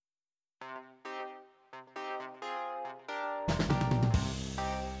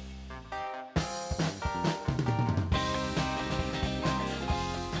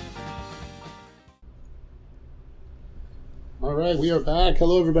All right, we are back.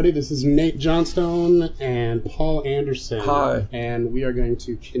 Hello, everybody. This is Nate Johnstone and Paul Anderson. Hi. And we are going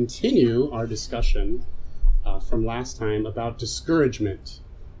to continue our discussion from last time about discouragement.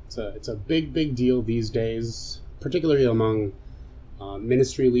 It's a big, big deal these days, particularly among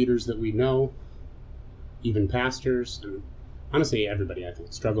ministry leaders that we know, even pastors, and honestly, everybody, I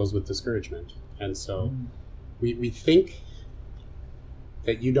think, struggles with discouragement. And so we think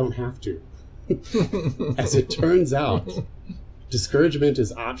that you don't have to. As it turns out, discouragement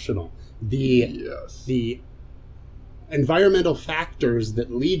is optional. The environmental factors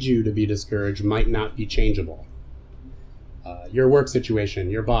that lead you to be discouraged might not be changeable. Your work situation,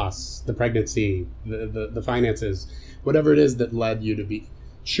 your boss, the pregnancy, the finances, whatever it is that led you to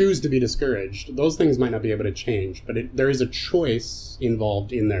choose to be discouraged, those things might not be able to change, but there is a choice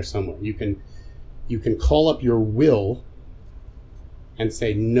involved in there somewhere. You can call up your will and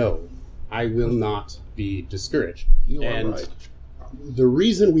say, no, I will not be discouraged. You are right. The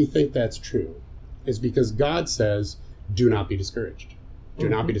reason we think that's true is because God says, do not be discouraged. Do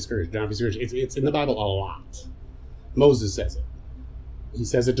not be discouraged. Do not be discouraged. It's in the Bible a lot. Moses says it. He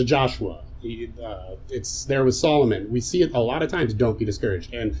says it to Joshua. It's there with Solomon. We see it a lot of times, don't be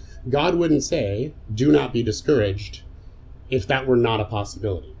discouraged. And God wouldn't say, do not be discouraged, if that were not a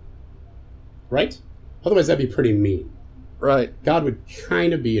possibility. Right? Otherwise, that'd be pretty mean. Right. God would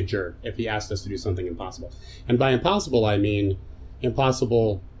kind of be a jerk if he asked us to do something impossible. And by impossible, I mean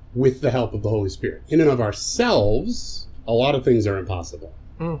impossible with the help of the Holy Spirit. In and of ourselves, a lot of things are impossible.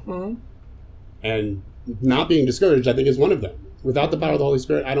 Mm-hmm. And not being discouraged, I think, is one of them. Without the power of the Holy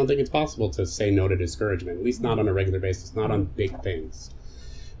Spirit, I don't think it's possible to say no to discouragement, at least not on a regular basis, not on big things.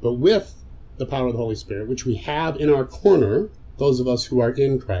 But with the power of the Holy Spirit, which we have in our corner, those of us who are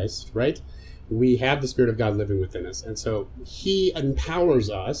in Christ, right? We have the Spirit of God living within us. And so he empowers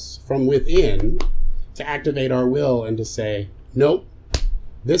us from within to activate our will and to say, nope,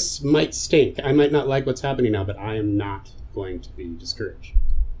 this might stink. I might not like what's happening now, but I am not going to be discouraged.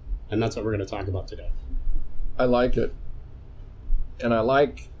 And that's what we're going to talk about today. I like it. And I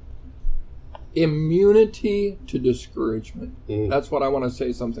like immunity to discouragement. That's what I want to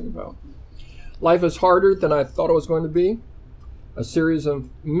say something about. Life is harder than I thought it was going to be. A series of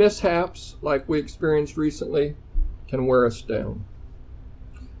mishaps like we experienced recently can wear us down.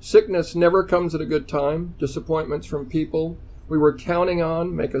 Sickness never comes at a good time. Disappointments from people we were counting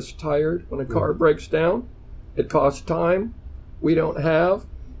on make us tired. When a car breaks down, it costs time we don't have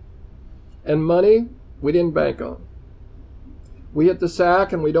and money we didn't bank on. We hit the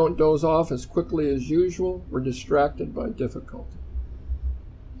sack and we don't doze off as quickly as usual. We're distracted by difficulty.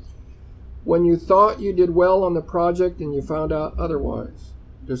 When you thought you did well on the project and you found out otherwise,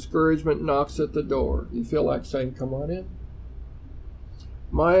 discouragement knocks at the door. You feel like saying, come on in.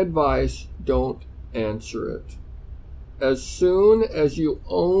 My advice, don't answer it. As soon as you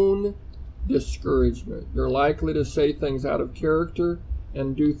own discouragement, you're likely to say things out of character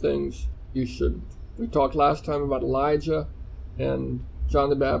and do things you shouldn't. We talked last time about Elijah and John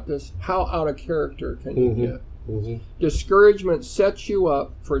the Baptist. How out of character can you get? Discouragement sets you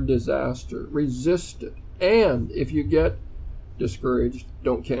up for disaster. Resist it. And if you get discouraged,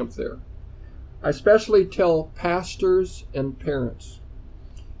 don't camp there. I especially tell pastors and parents,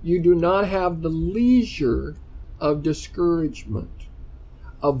 you do not have the leisure of discouragement.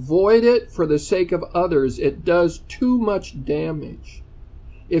 Avoid it for the sake of others. It does too much damage.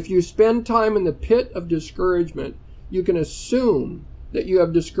 If you spend time in the pit of discouragement, you can assume that you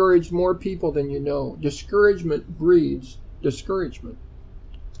have discouraged more people than you know. Discouragement breeds discouragement.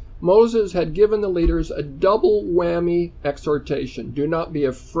 Moses had given the leaders a double whammy exhortation. Do not be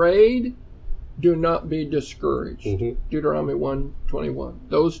afraid. Do not be discouraged. Deuteronomy 1:21.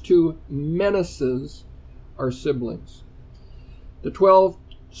 Those two menaces are siblings. The 12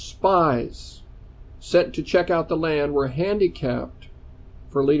 spies sent to check out the land were handicapped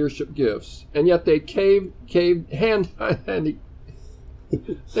for leadership gifts, and yet they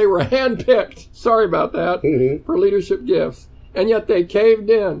they were handpicked, sorry about that, for leadership gifts, and yet they caved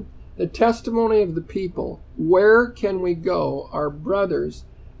in. The testimony of the people, where can we go? Our brothers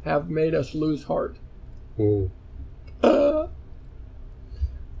have made us lose heart.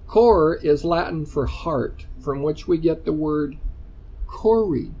 Cor is Latin for heart, from which we get the word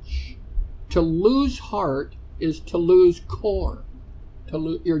courage. To lose heart is to lose core.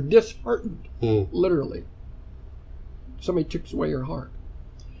 You're disheartened, literally. Somebody takes away your heart.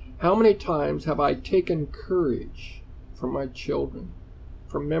 How many times have I taken courage from my children,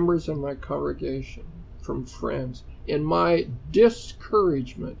 from members of my congregation, from friends. In my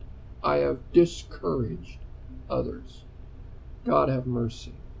discouragement, I have discouraged others. God have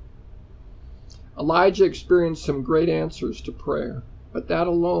mercy. Elijah experienced some great answers to prayer, but that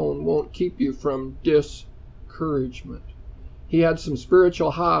alone won't keep you from discouragement. He had some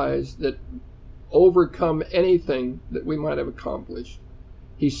spiritual highs that overcome anything that we might have accomplished.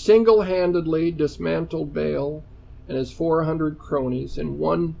 He single-handedly dismantled Baal and his 400 cronies in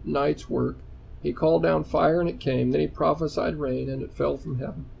one night's work. He called down fire and it came. Then he prophesied rain and it fell from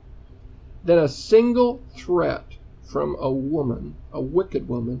heaven. Then a single threat from a woman, a wicked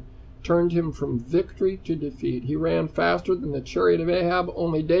woman, turned him from victory to defeat. He ran faster than the chariot of Ahab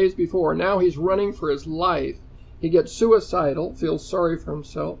only days before. Now he's running for his life. He gets suicidal, feels sorry for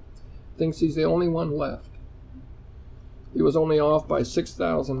himself, thinks he's the only one left. He was only off by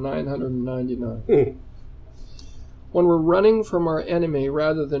 6,999. When we're running from our enemy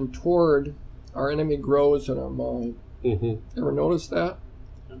rather than toward, our enemy grows in our mind. Ever notice that?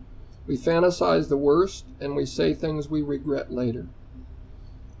 We fantasize the worst and we say things we regret later.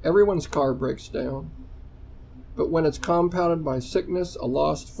 Everyone's car breaks down. But when it's compounded by sickness, a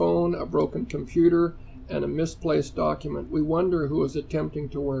lost phone, a broken computer, and a misplaced document, we wonder who is attempting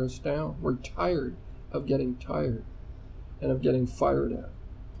to wear us down. We're tired of getting tired and of getting fired at.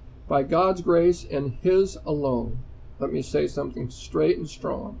 By God's grace and His alone, let me say something straight and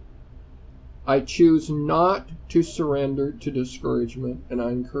strong. I choose not to surrender to discouragement, and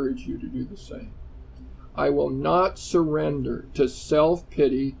I encourage you to do the same. I will not surrender to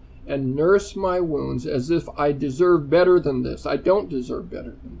self-pity and nurse my wounds as if I deserve better than this. I don't deserve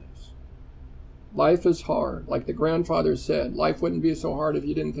better than this. Life is hard. Like the grandfather said, life wouldn't be so hard if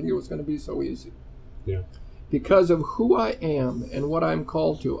you didn't think it was going to be so easy. Yeah. Because of who I am and what I'm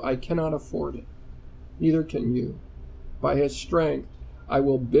called to, I cannot afford it. Neither can you. By His strength, I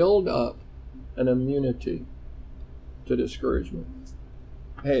will build up an immunity to discouragement.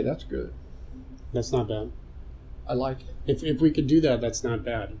 Hey, that's good. That's not bad. I like it. If we could do that, that's not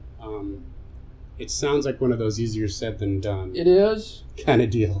bad. It sounds like one of those easier said than done It is. kind of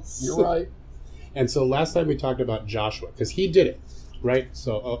deals. You're right. And so last time we talked about Joshua, because he did it, right?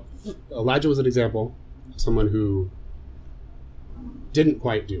 So Elijah was an example of someone who didn't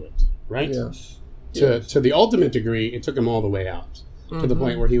quite do it, right? Yes. To the ultimate degree, it took him all the way out. To the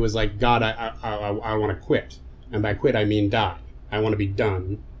point where he was like, God, I want to quit. And by quit, I mean die. I want to be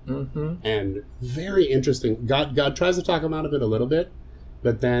done. And very interesting. God tries to talk him out of it a little bit,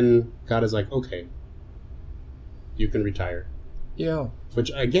 but then God is like, okay, you can retire. Yeah.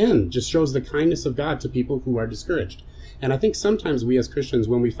 Which, again, just shows the kindness of God to people who are discouraged. And I think sometimes we as Christians,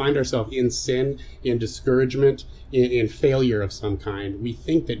 when we find ourselves in sin, in discouragement, in failure of some kind, we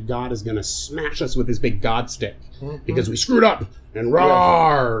think that God is going to smash us with his big God stick because we screwed up. And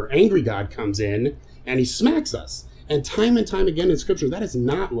roar! Angry God comes in and he smacks us. And time again in Scripture, that is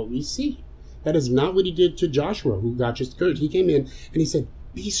not what we see. That is not what he did to Joshua, who got discouraged. He came in and he said,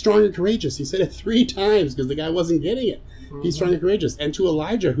 be strong and courageous. He said it 3 times because the guy wasn't getting it. Be strong and courageous. And to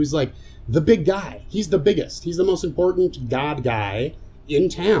Elijah, who's like the big guy. He's the biggest. He's the most important God guy in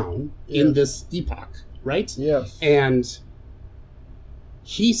town in this epoch, right? Yes. And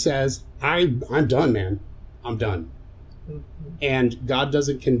he says, I'm done, man. I'm done. And God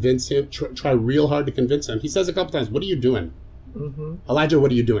doesn't convince him, try real hard to convince him. He says a couple times, what are you doing? Elijah,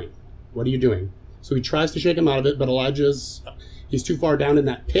 what are you doing? What are you doing? So he tries to shake him out of it, but he's too far down in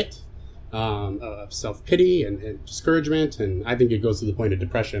that pit of self-pity and discouragement, and I think it goes to the point of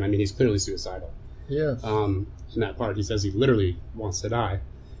depression. I mean, he's clearly suicidal. Yes. In that part, he says he literally wants to die.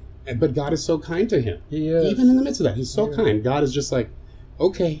 But God is so kind to him. He is. Even in the midst of that, he's so kind. God is just like,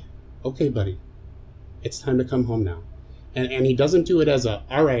 okay, buddy, it's time to come home now. And he doesn't do it as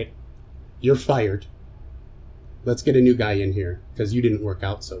all right, you're fired. Let's get a new guy in here because you didn't work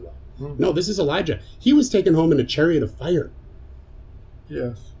out so well. No, this is Elijah. He was taken home in a chariot of fire.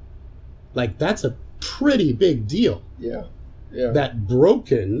 Yes. Like, that's a pretty big deal. Yeah. That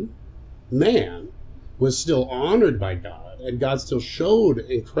broken man was still honored by God, and God still showed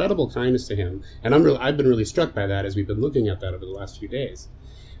incredible kindness to him. And I've been really struck by that as we've been looking at that over the last few days.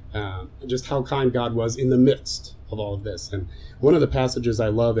 Just how kind God was in the midst of all of this. And one of the passages I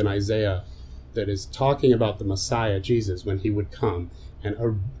love in Isaiah that is talking about the Messiah, Jesus, when he would come,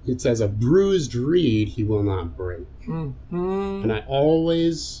 and it says, a bruised reed he will not break. And I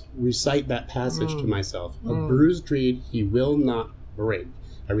always recite that passage to myself. A bruised reed he will not break.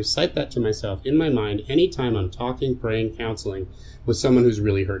 I recite that to myself in my mind anytime I'm talking, praying, counseling with someone who's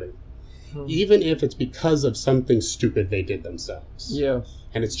really hurting. Even if it's because of something stupid they did themselves. Yes.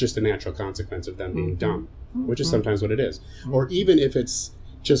 And it's just a natural consequence of them being dumb, which is sometimes what it is. Or even if it's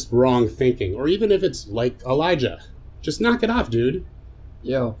just wrong thinking. Or even if it's like Elijah, just knock it off, dude.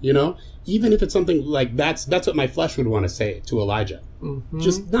 Yeah. You know, even if it's something like that's what my flesh would want to say to Elijah. Mm-hmm.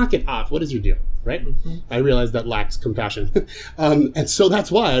 Just knock it off. What is your deal? Right? Mm-hmm. I realize that lacks compassion. And so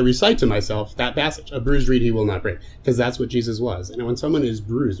that's why I recite to myself that passage, a bruised reed he will not break, because that's what Jesus was. And when someone is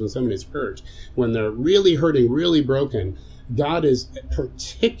bruised, when someone is hurt, when they're really hurting, really broken, God is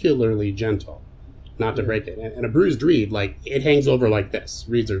particularly gentle not to break it. And a bruised reed, like, it hangs over like this.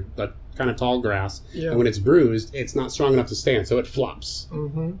 Reeds are like kind of tall grass. Yeah. And when it's bruised, it's not strong enough to stand, so it flops.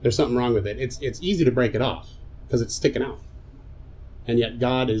 Mm-hmm. There's something wrong with it. It's easy to break it off because it's sticking out. And yet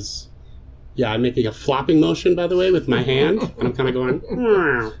God is... Yeah, I'm making a flopping motion, by the way, with my hand. And I'm kind of going,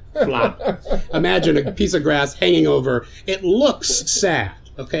 flop. Imagine a piece of grass hanging over. It looks sad,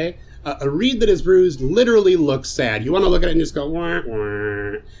 okay? A reed that is bruised literally looks sad. You want to look at it and just go, wah,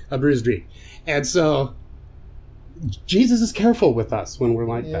 wah, a bruised reed. And so Jesus is careful with us when we're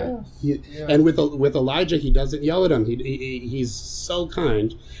like that. Yes. And with Elijah, he doesn't yell at him. He's so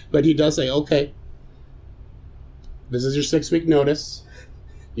kind. But he does say, okay, this is your 6-week notice.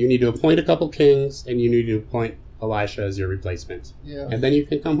 You need to appoint a couple kings, and you need to appoint Elisha as your replacement. Yeah. And then you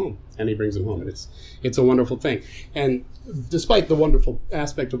can come home. And he brings him home. And it's a wonderful thing. And despite the wonderful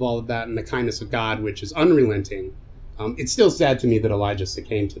aspect of all of that and the kindness of God, which is unrelenting, it's still sad to me that Elijah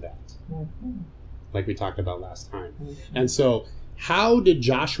succumbed to that, like we talked about last time. Mm-hmm. And so how did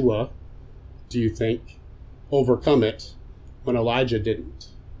Joshua, do you think, overcome it when Elijah didn't?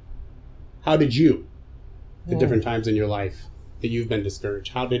 How did you, at different times in your life, that you've been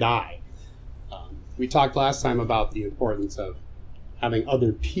discouraged? How did I? We talked last time about the importance of having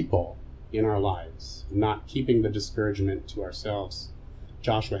other people in our lives, not keeping the discouragement to ourselves.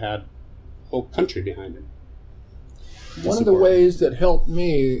 Joshua had a whole country behind him. One of the ways that helped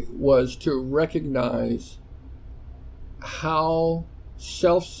me was to recognize how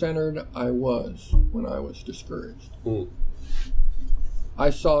self-centered I was when I was discouraged.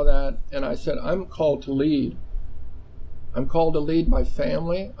 I saw that and I said, I'm called to lead. I'm called to lead my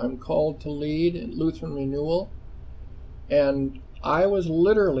family. I'm called to lead in Lutheran Renewal. And I was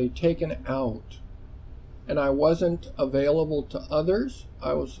literally taken out. And I wasn't available to others.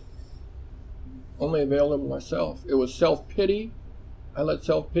 I was only available to myself. It was self-pity. I let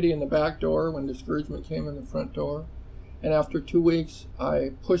self-pity in the back door when discouragement came in the front door. And after 2 weeks,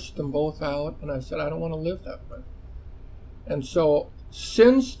 I pushed them both out. And I said, I don't want to live that way. And so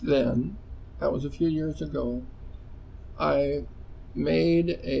since then, that was a few years ago, I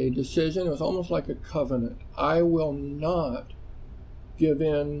made a decision. It was almost like a covenant. I will not give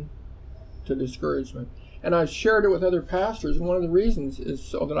in to discouragement. And I've shared it with other pastors, and one of the reasons is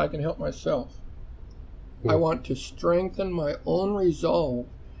so that I can help myself. I want to strengthen my own resolve,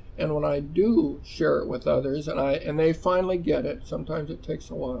 and when I do share it with others, and they finally get it, sometimes it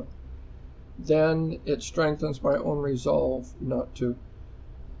takes a while, then it strengthens my own resolve not to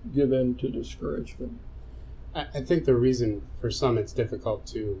give in to discouragement. I think the reason for some it's difficult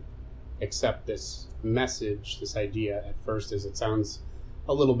to accept this message, this idea at first, is it sounds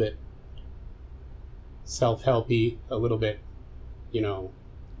a little bit self-helpy, a little bit,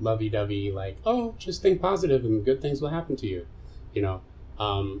 lovey-dovey, like, oh, just think positive and good things will happen to you,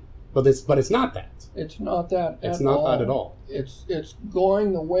 But it's not that. It's not that. It's not that at all. It's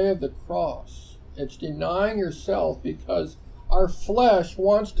going the way of the cross. It's denying yourself, because our flesh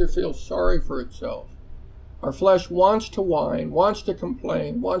wants to feel sorry for itself. Our flesh wants to whine, wants to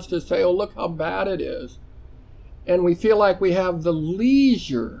complain, wants to say, oh, look how bad it is. And we feel like we have the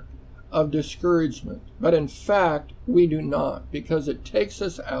leisure of discouragement. But in fact, we do not, because it takes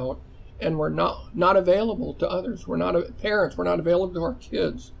us out and we're not available to others. We're not parents. We're not available to our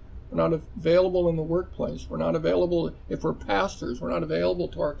kids. We're not available in the workplace. We're not available if we're pastors. We're not available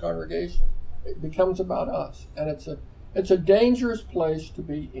to our congregation. It becomes about us. And it's a dangerous place to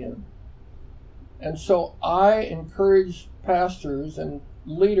be in. And so I encourage pastors and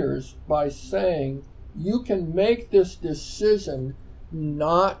leaders by saying, you can make this decision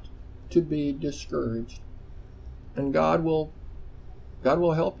not to be discouraged. And God will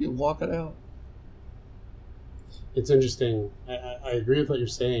help you walk it out. It's interesting. I agree with what you're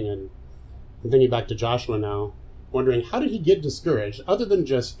saying, and I'm thinking back to Joshua now, wondering how did he get discouraged, other than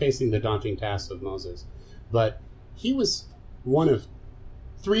just facing the daunting task of Moses. But he was one of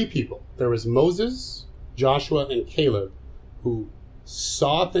 3 people. There was Moses, Joshua, and Caleb, who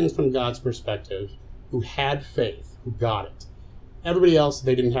saw things from God's perspective, who had faith, who got it. Everybody else,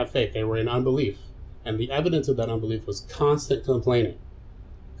 they didn't have faith. They were in unbelief. And the evidence of that unbelief was constant complaining.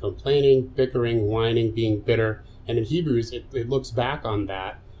 Complaining, bickering, whining, being bitter. And in Hebrews, it looks back on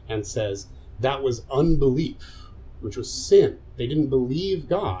that and says that was unbelief which was sin. They didn't believe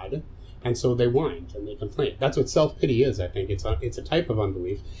God, and so they whined and they complained. That's what self-pity is, I think. It's a type of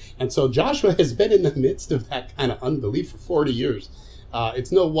unbelief. And so Joshua has been in the midst of that kind of unbelief for 40 years.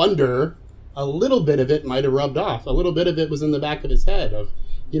 It's no wonder a little bit of it might have rubbed off. A little bit of it was in the back of his head of,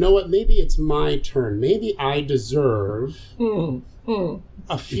 you know what, maybe it's my turn. Maybe I deserve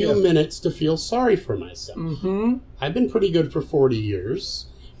a few minutes to feel sorry for myself. Mm-hmm. I've been pretty good for 40 years,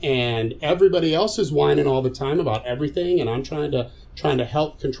 and everybody else is whining all the time about everything, and I'm trying to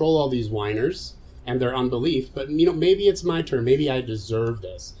help control all these whiners and their unbelief. But, you know, maybe it's my turn. Maybe I deserve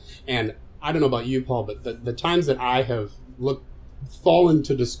this. And I don't know about you, Paul, but the times that I have fallen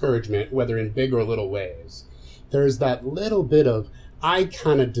to discouragement, whether in big or little ways, there's that little bit of, I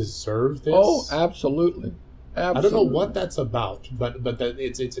kind of deserve this. Oh, absolutely. Absolutely. I don't know what that's about, but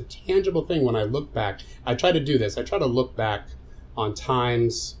it's a tangible thing when I look back. I try to do this. I try to look back on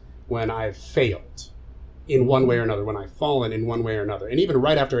times when I've failed in one way or another, when I've fallen in one way or another. And even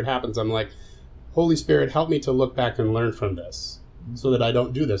right after it happens, I'm like, Holy Spirit, help me to look back and learn from this so that I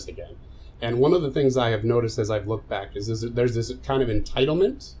don't do this again. And one of the things I have noticed as I've looked back is there's this kind of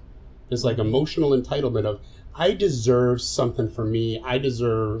entitlement, this like emotional entitlement of, I deserve something for me. I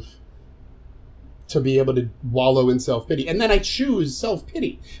deserve to be able to wallow in self-pity. And then I choose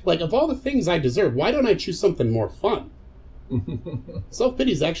self-pity. Like, of all the things I deserve, why don't I choose something more fun?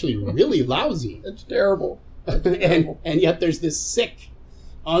 Self-pity is actually really lousy. It's terrible. And yet there's this sick,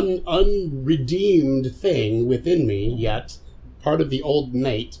 unredeemed thing within me, yet part of the old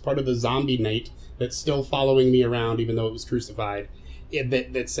Nate, part of the zombie Nate that's still following me around even though it was crucified,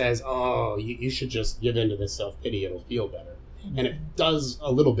 that says, oh, you should just give in to this self-pity, it'll feel better. And it does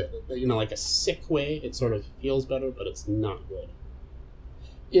a little bit, you know, like a sick way, it sort of feels better, but it's not good.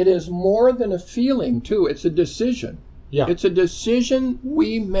 It is more than a feeling, too. It's a decision. Yeah. It's a decision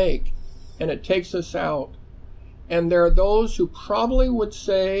we make, and it takes us out. And there are those who probably would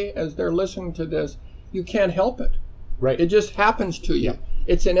say, as they're listening to this, you can't help it. Right. It just happens to you. Yeah.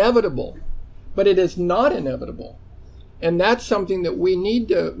 It's inevitable, but it is not inevitable. And that's something that we need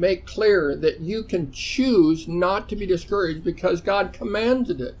to make clear, that you can choose not to be discouraged because God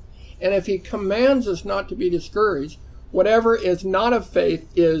commanded it. And if he commands us not to be discouraged, whatever is not of faith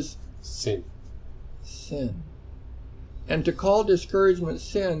is sin. And to call discouragement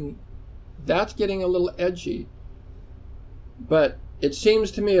sin, that's getting a little edgy. But it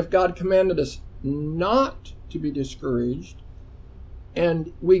seems to me if God commanded us not to be discouraged,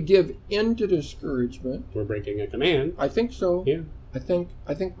 and we give in to discouragement, we're breaking a command. I think so. Yeah. I think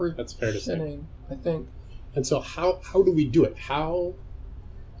we're That's fair to sinning. say. I think. And so how do we do it? How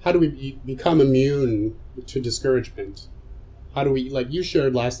do we become immune to discouragement? How do we, like you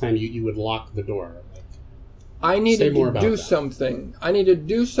shared last time, you would lock the door. Like, I needed to do that. something. I need to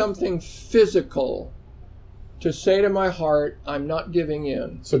do something physical to say to my heart, I'm not giving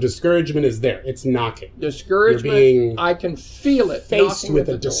in. So discouragement is there. It's knocking. Discouragement, You're being I can feel it. faced with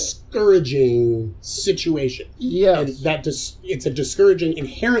a door. discouraging situation. Yes. And it's a discouraging,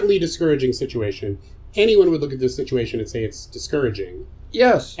 inherently discouraging situation. Anyone would look at this situation and say it's discouraging.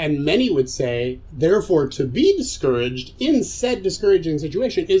 Yes. And many would say, therefore, to be discouraged in said discouraging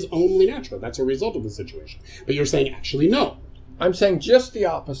situation is only natural. That's a result of the situation. But you're saying, actually, no. I'm saying just the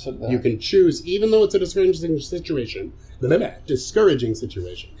opposite of that. You can choose, even though it's a discouraging situation, that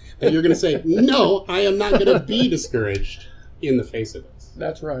you're going to say, no, I am not going to be discouraged in the face of this.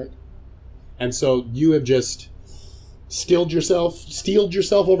 That's right. And so you have just steeled yourself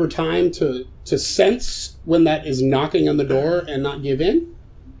over time to sense when that is knocking on the door and not give in?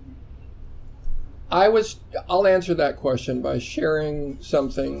 I'll answer that question by sharing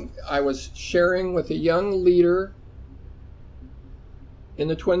something. I was sharing with a young leader in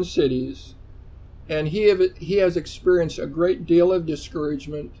the Twin Cities, and he has experienced a great deal of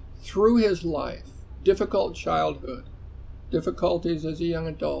discouragement through his life, difficult childhood, difficulties as a young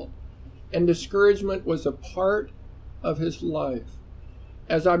adult, and discouragement was a part of his life.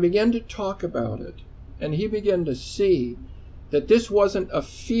 As I began to talk about it, and he began to see that this wasn't a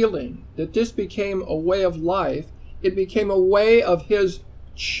feeling, that this became a way of life, it became a way of his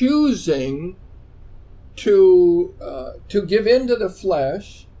choosing to give in to the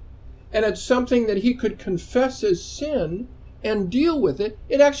flesh, and it's something that he could confess as sin and deal with it.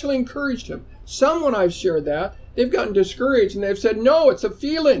 It actually encouraged him. Some, when I've shared that, they've gotten discouraged and they've said, no, it's a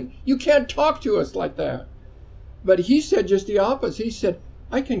feeling. You can't talk to us like that. But he said just the opposite. He said,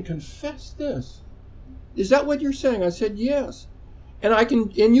 I can confess this. Is that what you're saying? I said, yes. And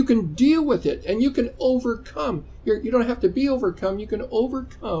you can deal with it, and you can overcome. You don't have to be overcome. You can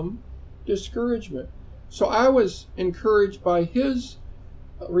overcome discouragement. So I was encouraged by his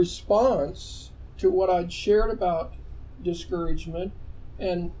response to what I'd shared about discouragement,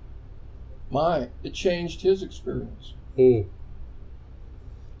 and it changed his experience.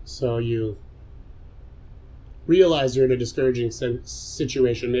 So you realize you're in a discouraging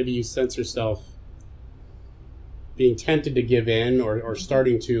situation. Maybe you sense yourself being tempted to give in or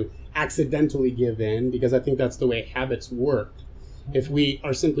starting to accidentally give in, because I think that's the way habits work. If we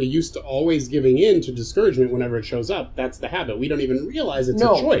are simply used to always giving in to discouragement whenever it shows up, that's the habit. We don't even realize it's a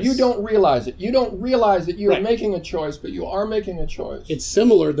choice. No, you don't realize it. You don't realize that you're making a choice, but you are making a choice. It's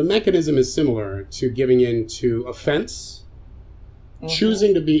similar. The mechanism is similar to giving in to offense. We choose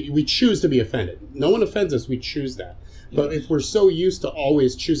to be offended. No one offends us, we choose that. But if we're so used to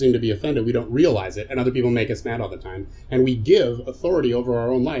always choosing to be offended, we don't realize it, and other people make us mad all the time. And we give authority over our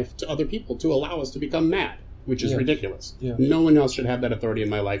own life to other people to allow us to become mad, which is ridiculous. Yes. No one else should have that authority in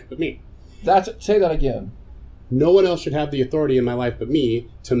my life but me. Say that again. No one else should have the authority in my life but me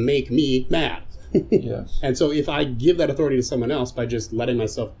to make me mad. Yes. And so if I give that authority to someone else by just letting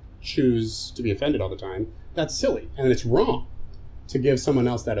myself choose to be offended all the time, that's silly, and it's wrong to give someone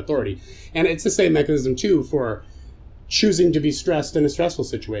else that authority. And it's the same mechanism too for choosing to be stressed in a stressful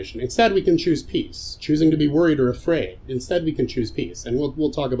situation. Instead, we can choose peace. Choosing to be worried or afraid. Instead, we can choose peace. And we'll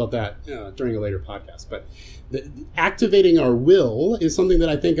talk about that during a later podcast. But activating our will is something that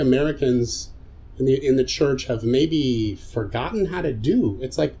I think Americans in the church have maybe forgotten how to do.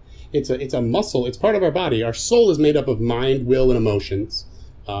 It's like it's a muscle. It's part of our body. Our soul is made up of mind, will, and emotions.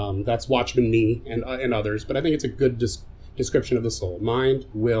 That's Watchman Nee and others. But I think it's a good description of the soul: mind,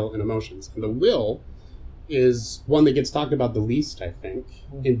 will, and emotions. And the will is one that gets talked about the least, I think,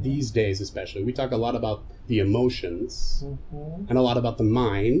 in these days especially. We talk a lot about the emotions and a lot about the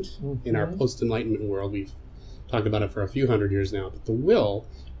mind in our post-enlightenment world. We've talked about it for a few hundred years now, but the will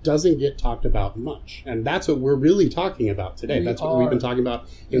doesn't get talked about much. And that's what we're really talking about today. That's what we've been talking about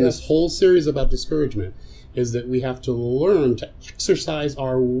in this whole series about discouragement, is that we have to learn to exercise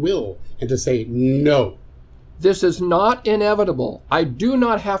our will and to say no. This is not inevitable. I do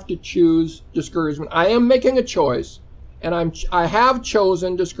not have to choose discouragement. I am making a choice, and I have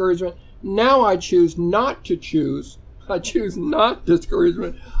chosen discouragement. Now I choose not to choose. I choose not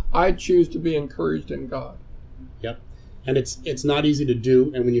discouragement. I choose to be encouraged in God. Yep. And it's not easy to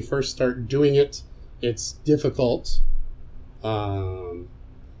do, and when you first start doing it, it's difficult.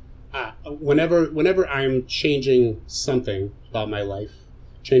 Whenever I'm changing something about my life,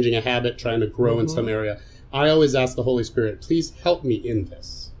 changing a habit, trying to grow in some area, I always ask the Holy Spirit, please help me in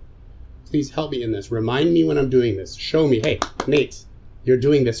this. Please help me in this. Remind me when I'm doing this. Show me, hey, Nate, you're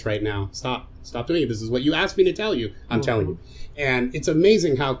doing this right now. Stop doing it. This is what you asked me to tell you. I'm telling you. And it's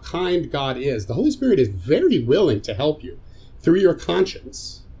amazing how kind God is. The Holy Spirit is very willing to help you through your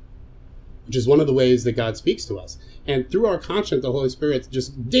conscience, which is one of the ways that God speaks to us. And through our conscience, the Holy Spirit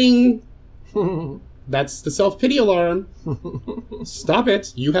just ding. That's the self-pity alarm. Stop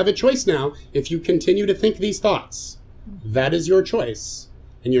it. You have a choice now. If you continue to think these thoughts, that is your choice.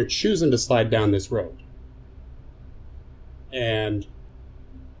 And you're choosing to slide down this road. And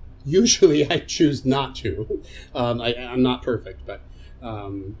usually I choose not to. I'm not perfect, but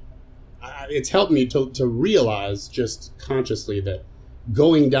it's helped me to realize just consciously that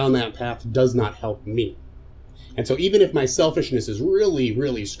going down that path does not help me. And so even if my selfishness is really,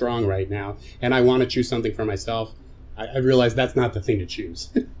 really strong right now, and I want to choose something for myself, I realize that's not the thing to choose,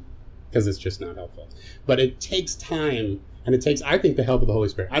 because it's just not helpful. But it takes time, and it takes, I think, the help of the Holy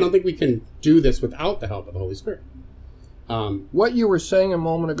Spirit. I don't think we can do this without the help of the Holy Spirit. What you were saying a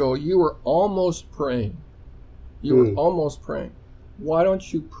moment ago, you were almost praying. You were almost praying. Why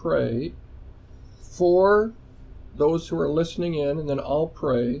don't you pray for those who are listening in, and then I'll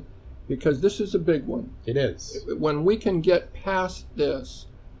pray, because this is a big one. It is. When we can get past this,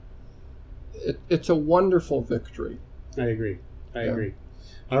 it's a wonderful victory. I agree. I agree.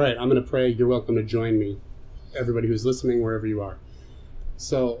 All right, I'm going to pray. You're welcome to join me, everybody who's listening, wherever you are.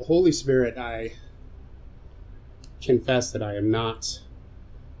 So, Holy Spirit, I confess that I am not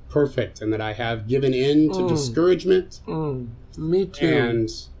perfect and that I have given in to discouragement. Me too. And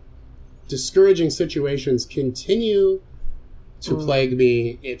discouraging situations continue to plague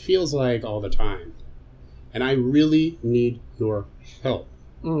me, it feels like, all the time. And I really need your help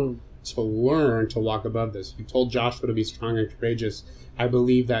to learn to walk above this. You told Joshua to be strong and courageous. I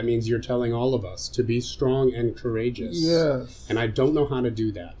believe that means you're telling all of us to be strong and courageous. Yes. And I don't know how to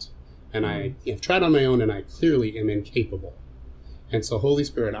do that. And I have tried on my own, and I clearly am incapable. And so, Holy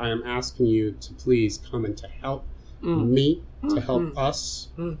Spirit, I am asking you to please come and to help me, to help us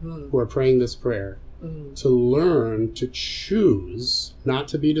who are praying this prayer, to learn to choose not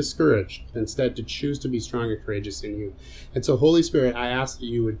to be discouraged, but instead to choose to be strong and courageous in you. And so, Holy Spirit, I ask that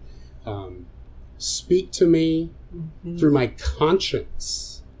you would speak to me through my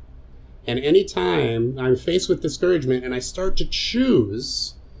conscience. And anytime I'm faced with discouragement and I start to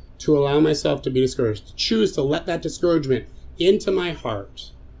choose to allow myself to be discouraged, to choose to let that discouragement into my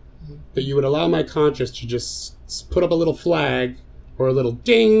heart, that you would allow my conscience to just put up a little flag or a little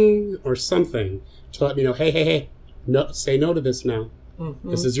ding or something to let me know, hey, no, say no to this now.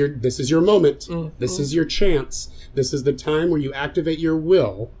 This is your moment. This is your chance. This is the time where you activate your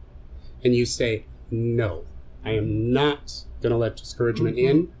will and you say, no, I am not going to let discouragement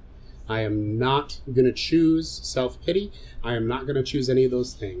in. I am not going to choose self-pity. I am not going to choose any of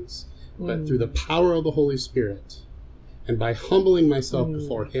those things. But through the power of the Holy Spirit and by humbling myself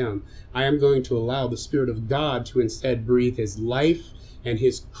before Him, I am going to allow the Spirit of God to instead breathe His life and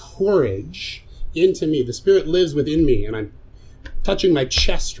His courage into me. The Spirit lives within me, and I'm touching my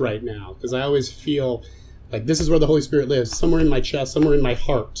chest right now because I always feel like this is where the Holy Spirit lives, somewhere in my chest, somewhere in my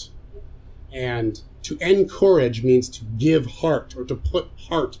heart. And to encourage means to give heart or to put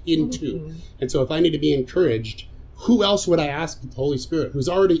heart into. And so if I need to be encouraged, who else would I ask the Holy Spirit who's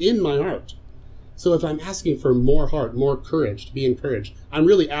already in my heart? So if I'm asking for more heart, more courage to be encouraged, I'm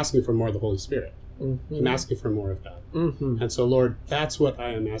really asking for more of the Holy Spirit. I'm asking for more of God. And so, Lord, that's what I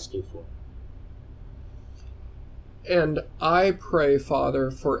am asking for. And I pray,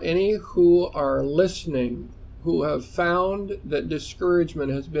 Father, for any who are listening, who have found that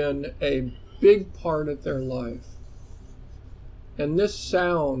discouragement has been a big part of their life. And this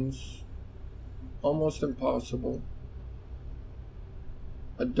sounds almost impossible,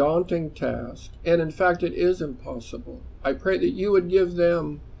 a daunting task, and in fact it is impossible. I pray that you would give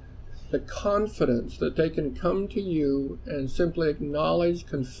them the confidence that they can come to you and simply acknowledge,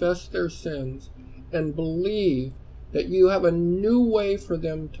 confess their sins, and believe that you have a new way for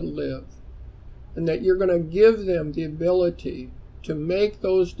them to live, and that you're going to give them the ability to make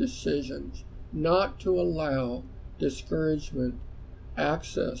those decisions, not to allow discouragement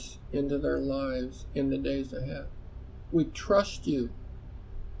access into their lives in the days ahead. We trust you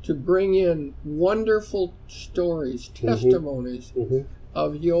to bring in wonderful stories, testimonies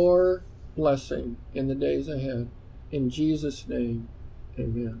of your blessing in the days ahead. In Jesus' name,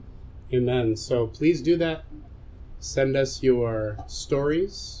 amen. Amen. So please do that. Send us your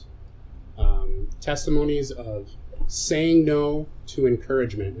stories, testimonies of saying no to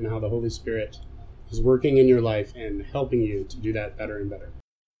encouragement and how the Holy Spirit is working in your life and helping you to do that better and better.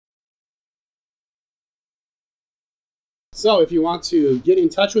 So if you want to get in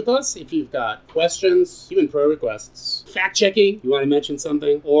touch with us, if you've got questions, even prayer requests, fact-checking, you want to mention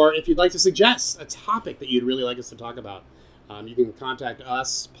something, or if you'd like to suggest a topic that you'd really like us to talk about, you can contact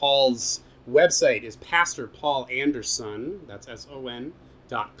us. Paul's website is Pastor Paul Anderson, that's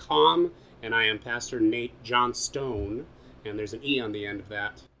SON.com, and I am Pastor Nate Johnstone, and there's an E on the end of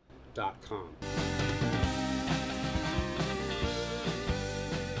that, .com.